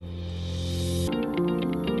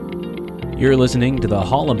You're listening to the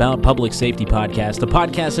Hall About Public Safety podcast, a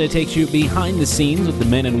podcast that takes you behind the scenes with the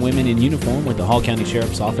men and women in uniform with the Hall County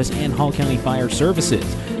Sheriff's Office and Hall County Fire Services.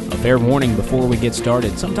 A fair warning before we get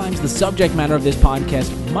started, sometimes the subject matter of this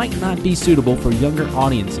podcast might not be suitable for younger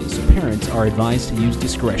audiences, so parents are advised to use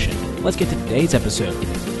discretion. Let's get to today's episode.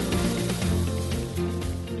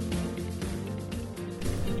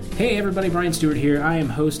 Hey everybody, Brian Stewart here. I am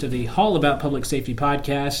host of the Hall About Public Safety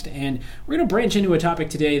podcast, and we're going to branch into a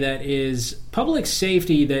topic today that is public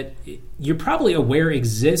safety that you're probably aware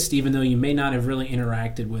exists, even though you may not have really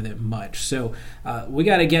interacted with it much. So we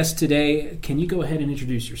got a guest today. Can you go ahead and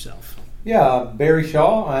introduce yourself? Yeah, Barry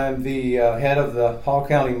Shaw. I'm the head of the Hall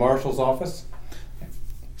County Marshals office.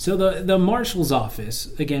 So the Marshals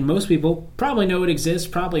office, again, most people probably know it exists,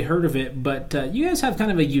 probably heard of it, but you guys have kind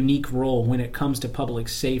of a unique role when it comes to public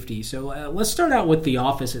safety. So let's start out with the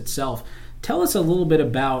office itself. Tell us a little bit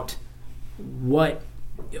about what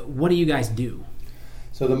do you guys do?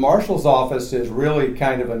 So the Marshals office is really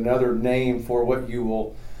kind of another name for what you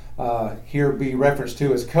will hear be referenced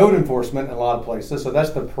to as code enforcement in a lot of places. So that's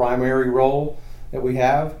the primary role that we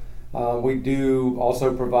have. We do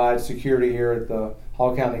also provide security here at the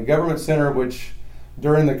Hall County Government Center, which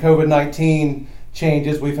during the COVID-19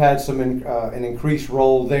 changes, we've had an increased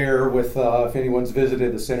role there with, if anyone's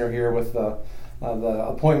visited the center here, with the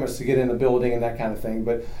appointments to get in the building and that kind of thing.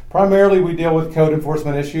 But primarily we deal with code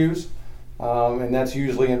enforcement issues, and that's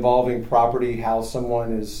usually involving property, how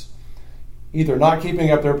someone is either not keeping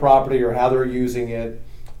up their property or how they're using it.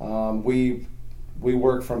 We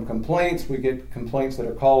work from complaints. We get complaints that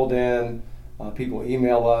are called in. People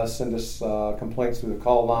email us, send us complaints through the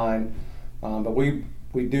call line. But we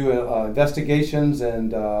do investigations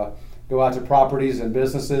and go out to properties and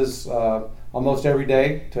businesses almost every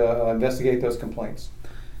day to investigate those complaints.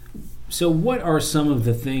 So what are some of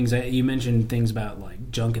the things, you mentioned things about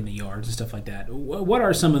like junk in the yards and stuff like that. What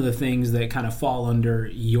are some of the things that kind of fall under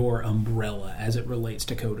your umbrella as it relates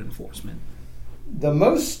to code enforcement? The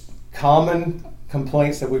most common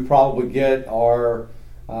complaints that we probably get are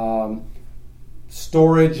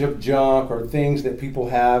storage of junk or things that people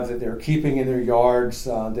have that they're keeping in their yards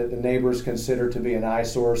that the neighbors consider to be an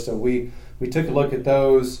eyesore. So we took a look at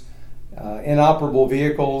those. Inoperable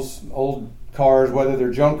vehicles, old cars, whether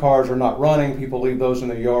they're junk cars or not running, people leave those in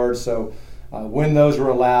their yards. So when those are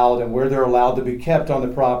allowed and where they're allowed to be kept on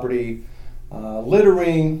the property,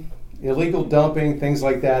 littering, illegal dumping, things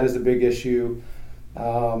like that is a big issue.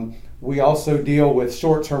 We also deal with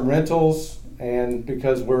short-term rentals, and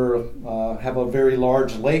because we're have a very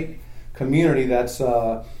large lake community, that's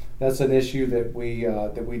an issue that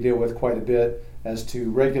we deal with quite a bit as to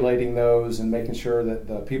regulating those and making sure that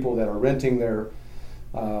the people that are renting their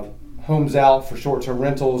homes out for short-term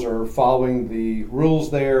rentals are following the rules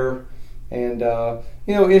there. And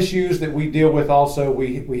issues that we deal with also,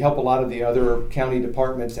 we help a lot of the other county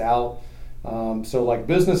departments out. So like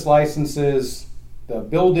business licenses, the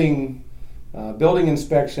building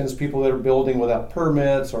inspections, people that are building without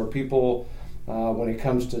permits, or people when it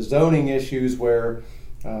comes to zoning issues where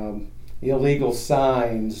illegal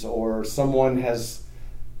signs or someone has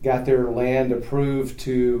got their land approved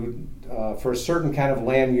for a certain kind of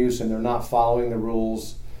land use and they're not following the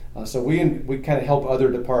rules. So we kind of help other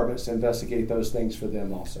departments investigate those things for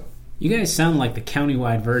them also. You guys sound like the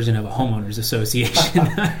countywide version of a homeowners association.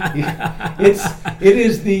 It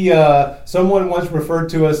is the, someone once referred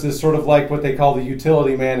to us as sort of like what they call the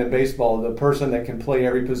utility man in baseball, the person that can play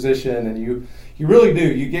every position, and you really do.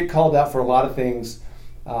 You get called out for a lot of things.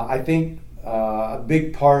 I think a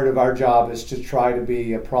big part of our job is to try to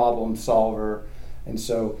be a problem solver, and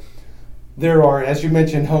so there are, as you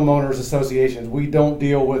mentioned, homeowners associations. We don't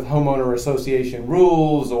deal with homeowner association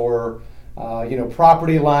rules or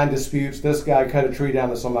property line disputes. This guy cut a tree down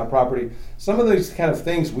that's on my property. Some of these kind of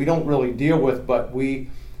things we don't really deal with, but we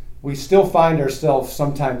still find ourselves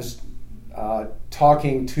sometimes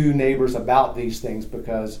talking to neighbors about these things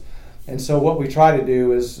and so what we try to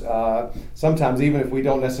do is sometimes, even if we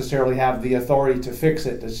don't necessarily have the authority to fix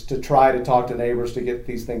it, is to try to talk to neighbors to get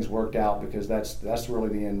these things worked out, because that's really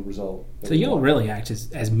the end result. So you'll really act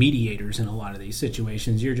as mediators in a lot of these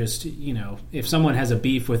situations. You're just, if someone has a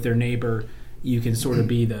beef with their neighbor, you can sort of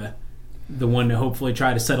be the one to hopefully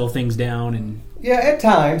try to settle things down. And yeah, at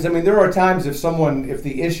times. I mean, there are times if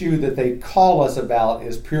the issue that they call us about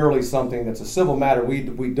is purely something that's a civil matter,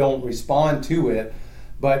 we don't respond to it,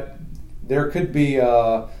 but there could be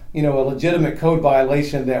a legitimate code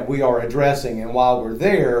violation that we are addressing, and while we're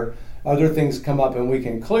there, other things come up and we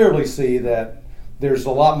can clearly see that there's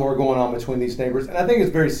a lot more going on between these neighbors. And I think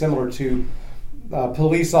it's very similar to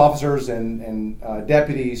police officers and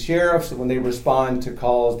deputy sheriffs when they respond to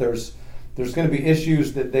calls. there's going to be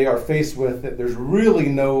issues that they are faced with that there's really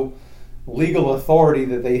no legal authority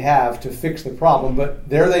that they have to fix the problem, but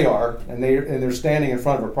there they are, and they're standing in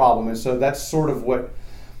front of a problem. And so that's sort of what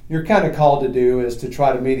you're kind of called to do, is to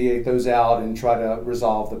try to mediate those out and try to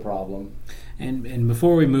resolve the problem. And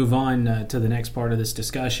before we move on to the next part of this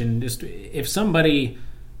discussion, just if somebody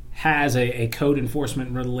has a code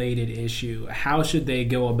enforcement related issue, how should they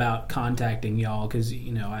go about contacting y'all? Because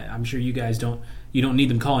I'm sure you guys don't need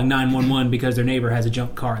them calling 911 because their neighbor has a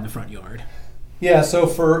junk car in the front yard. Yeah, so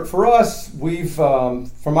for us, we've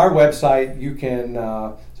from our website, you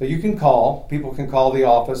can call. People can call the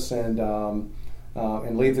office and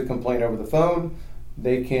leave the complaint over the phone.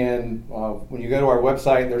 They can, when you go to our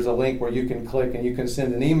website, there's a link where you can click and you can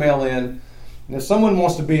send an email in. And if someone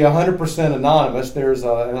wants to be 100% anonymous, there's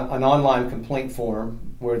an online complaint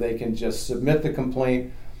form where they can just submit the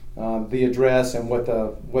complaint, the address, and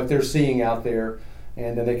what they're seeing out there,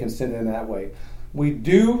 and then they can send it in that way. We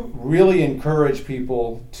do really encourage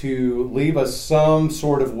people to leave us some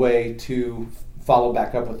sort of way to follow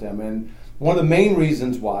back up with them. And one of the main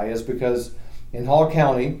reasons why is because in Hall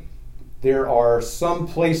County, there are some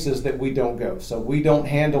places that we don't go. So we don't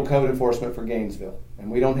handle code enforcement for Gainesville,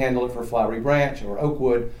 and we don't handle it for Flowery Branch or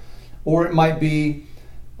Oakwood, or it might be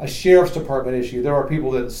a sheriff's department issue. There are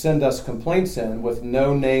people that send us complaints in with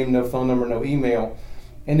no name, no phone number, no email,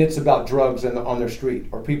 and it's about drugs on their street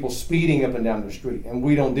or people speeding up and down their street, and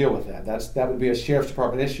we don't deal with that. That would be a sheriff's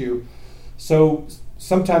department issue. So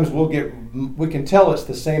sometimes we can tell it's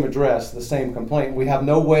the same address, the same complaint. We have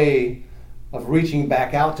no way of reaching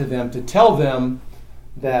back out to them to tell them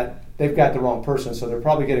that they've got the wrong person, so they're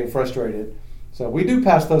probably getting frustrated. So we do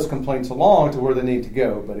pass those complaints along to where they need to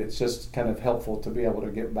go, but it's just kind of helpful to be able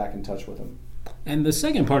to get back in touch with them. And the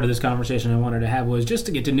second part of this conversation I wanted to have was just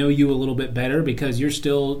to get to know you a little bit better, because you're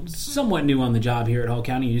still somewhat new on the job here at Hall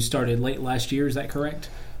County. You started late last year, is that correct?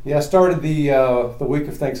 Yeah, I started the week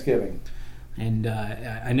of Thanksgiving. And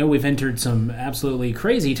I know we've entered some absolutely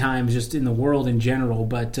crazy times just in the world in general,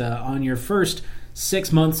 but on your first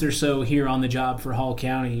 6 months or so here on the job for Hall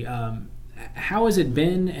County, how has it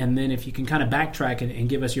been? And then if you can kind of backtrack and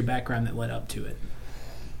give us your background that led up to it.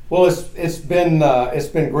 Well, it's been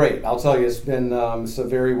great. I'll tell you, it's a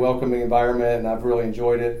very welcoming environment, and I've really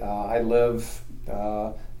enjoyed it. I live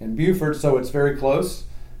in Beaufort, so it's very close.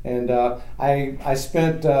 And I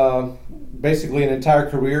spent basically an entire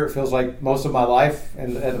career, it feels like most of my life,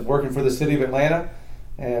 working for the city of Atlanta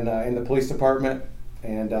and in the police department.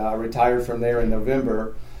 And I retired from there in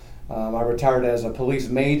November. I retired as a police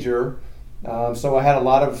major, so I had a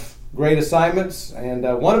lot of great assignments. And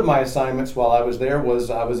one of my assignments while I was there was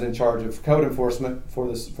I was in charge of code enforcement for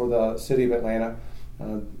the city of Atlanta.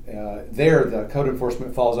 There, the code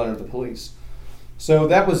enforcement falls under the police. So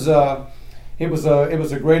that was. It was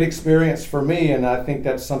a great experience for me, and I think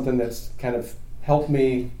that's something that's kind of helped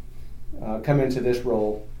me come into this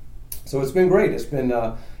role. So it's been great.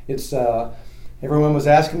 Everyone was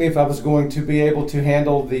asking me if I was going to be able to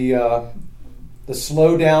handle the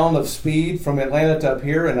slowdown of speed from Atlanta to up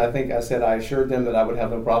here, and I think I assured them that I would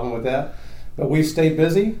have no problem with that. But we've stayed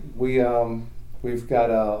busy. We've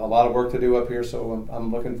got a lot of work to do up here, so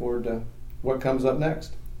I'm looking forward to what comes up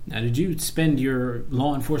next. Now, did you spend your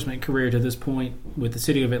law enforcement career to this point with the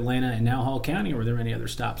city of Atlanta and now Hall County, or were there any other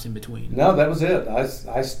stops in between? No, that was it.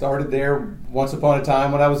 I started there once upon a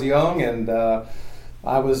time when I was young, and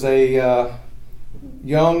I was a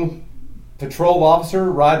young patrol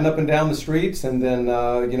officer riding up and down the streets, and then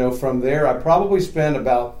from there I probably spent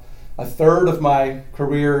about a third of my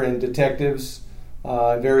career in detectives,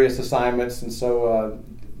 various assignments, and so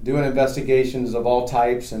doing investigations of all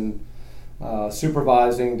types and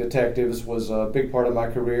supervising detectives was a big part of my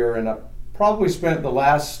career, and I probably spent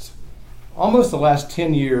almost the last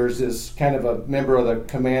 10 years as kind of a member of the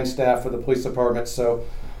command staff for the police department. So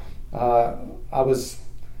I was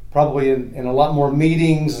probably in a lot more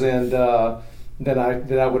meetings and than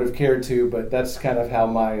I would have cared to, but that's kind of how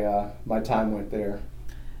my time went there.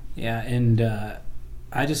 Yeah, and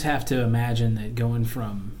I just have to imagine that going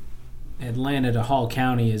from Atlanta to Hall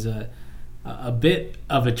County is a bit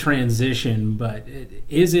of a transition, but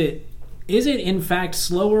is it in fact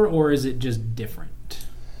slower, or is it just different?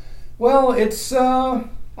 Well, it's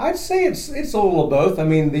I'd say it's a little of both. I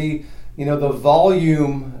mean, the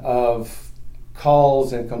volume of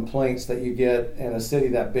calls and complaints that you get in a city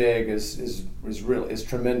that big is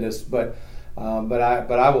tremendous. But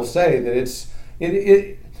I will say that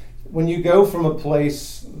it when you go from a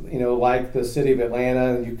place like the city of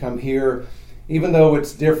Atlanta and you come here, even though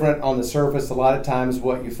it's different on the surface, a lot of times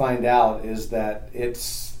what you find out is that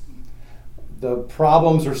the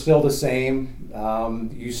problems are still the same.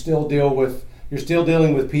 You're still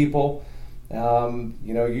dealing with people. I'm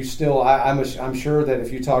sure that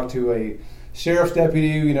if you talk to a sheriff's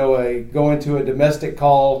deputy, go into a domestic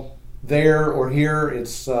call there or here,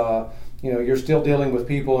 it's you're still dealing with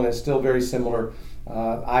people, and it's still very similar.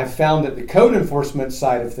 I've found that the code enforcement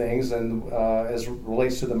side of things, and as it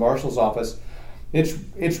relates to the Marshals office,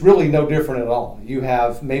 it's really no different at all. You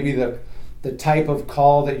have maybe the type of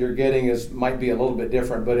call that you're getting might be a little bit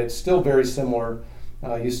different, but it's still very similar.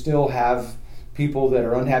 You still have people that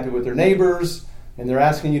are unhappy with their neighbors, and they're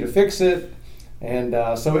asking you to fix it, and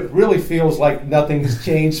so it really feels like nothing's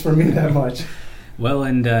changed for me that much. Well,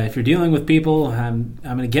 and if you're dealing with people, I'm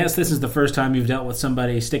going to guess this is the first time you've dealt with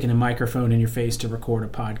somebody sticking a microphone in your face to record a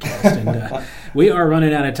podcast. And we are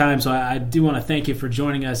running out of time, so I do want to thank you for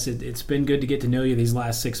joining us. It's been good to get to know you these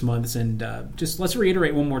last 6 months. And just let's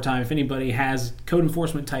reiterate one more time, if anybody has code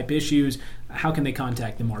enforcement type issues, how can they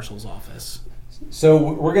contact the Marshals office?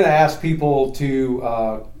 So we're going to ask people to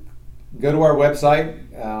go to our website.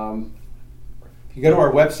 If you go to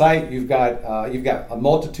our website, you've got a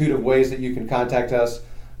multitude of ways that you can contact us.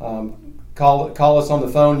 Call us on the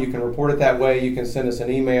phone. You can report it that way. You can send us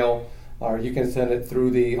an email, or you can send it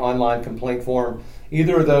through the online complaint form.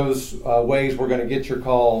 Either of those ways, we're going to get your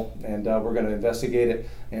call, and we're going to investigate it.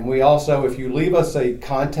 And we also, if you leave us a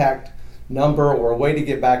contact number or a way to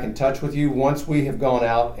get back in touch with you, once we have gone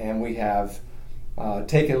out and we have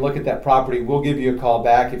taken a look at that property, we'll give you a call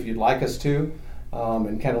back if you'd like us to.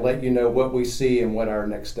 And kind of let you know what we see and what our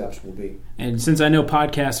next steps will be. And since I know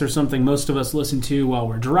podcasts are something most of us listen to while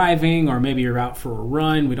we're driving, or maybe you're out for a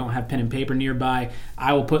run, we don't have pen and paper nearby,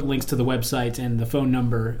 I will put links to the website and the phone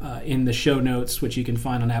number in the show notes, which you can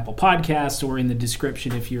find on Apple Podcasts or in the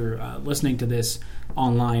description if you're listening to this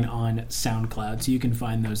online on SoundCloud, so you can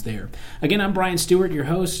find those there. Again, I'm Brian Stewart, your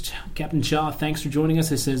host. Captain Shaw, thanks for joining us.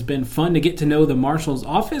 This has been fun to get to know the Marshals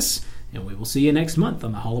office, and we will see you next month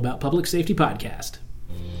on the All About Public Safety podcast.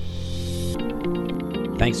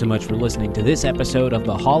 Thanks so much for listening to this episode of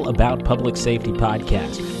the All About Public Safety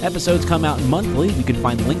podcast. Episodes come out monthly. You can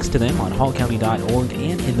find links to them on hallcounty.org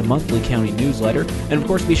and in the monthly county newsletter. And of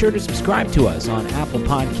course, be sure to subscribe to us on Apple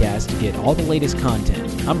Podcasts to get all the latest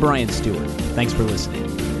content. I'm Brian Stewart. Thanks for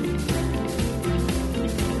listening.